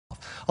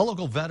A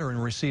local veteran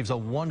receives a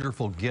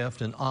wonderful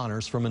gift and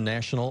honors from a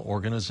national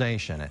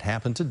organization. It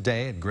happened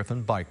today at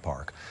Griffin Bike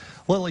Park.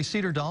 Lily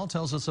Cedardahl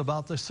tells us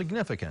about the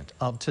significance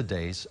of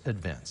today's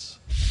events.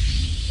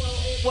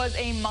 It was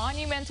a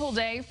monumental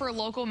day for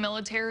local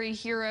military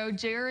hero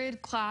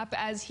Jared Clapp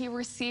as he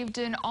received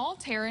an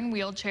all-terrain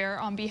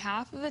wheelchair on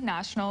behalf of the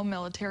national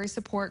military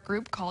support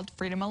group called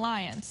Freedom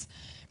Alliance.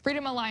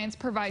 Freedom Alliance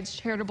provides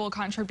charitable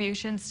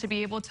contributions to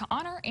be able to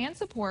honor and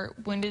support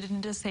wounded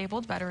and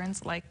disabled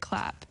veterans like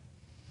Clapp.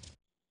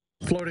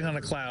 Floating on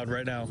a cloud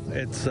right now.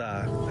 It's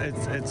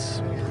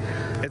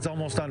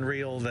almost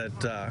unreal that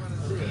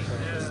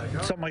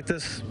something like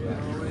this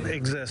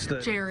exists.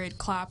 Jared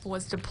Clapp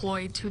was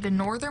deployed to the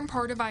northern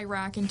part of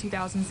Iraq in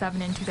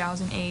 2007 and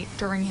 2008.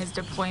 During his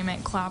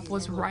deployment, Clapp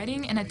was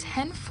riding in a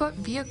 10-foot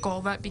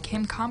vehicle that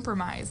became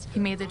compromised. He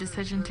made the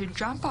decision to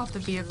jump off the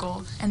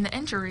vehicle, and the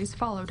injuries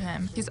followed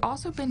him. He's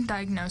also been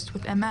diagnosed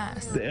with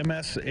MS. The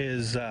MS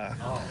is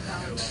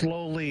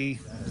slowly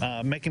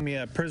making me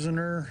a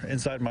prisoner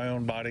inside my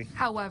own body.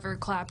 However,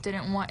 Clapp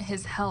didn't want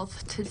his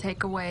health to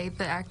take away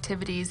the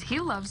activities he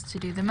loves to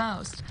do the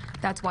most.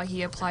 That's why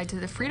he applied to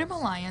the Freedom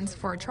Alliance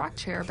for a track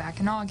chair back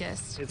in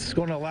August. It's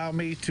going to allow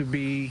me to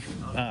be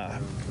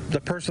the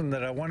person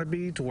that I want to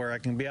be, to where I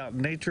can be out in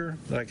nature,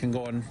 that I can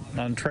go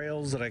on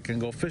trails, that I can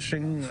go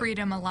fishing.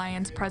 Freedom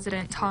Alliance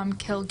President Tom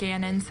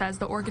Kilgannon says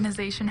the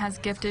organization has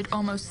gifted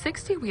almost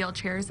 60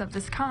 wheelchairs of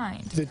this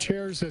kind. The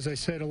chairs, as I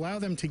said, allow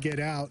them to get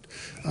out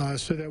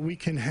so that we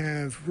can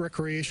have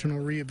recreational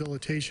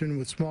rehabilitation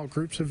with small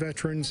groups of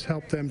veterans,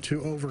 help them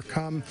to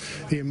overcome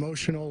the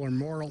emotional or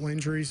moral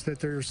injuries that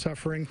they're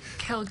suffering.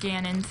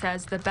 Kilgannon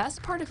says the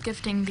best part of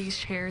gifting these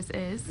chairs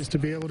is to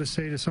be able to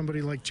say to somebody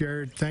like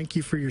Jared, thank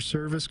you for your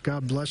service,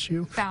 God bless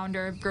you.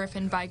 Founder of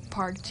Griffin Bike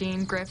Park,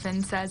 Gene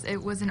Griffin, says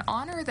it was an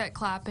honor that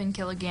Clapp and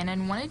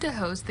Kilgannon wanted to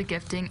host the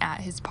gifting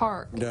at his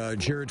park.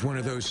 Jared's one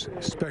of those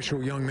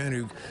special young men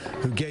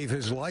who gave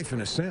his life, in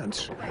a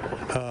sense,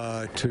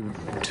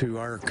 to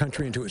our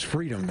country and to its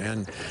freedom,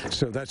 and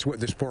so that's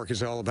what this park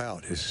is all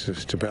about. It's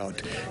just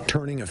about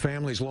turning a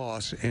family's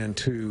loss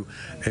into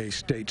a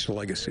state's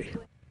legacy.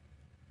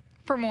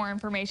 For more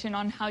information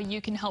on how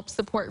you can help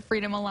support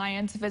Freedom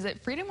Alliance,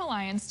 visit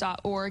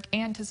freedomalliance.org,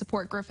 and to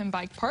support Griffin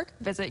Bike Park,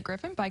 visit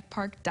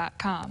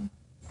griffinbikepark.com.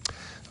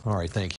 All right, thank you.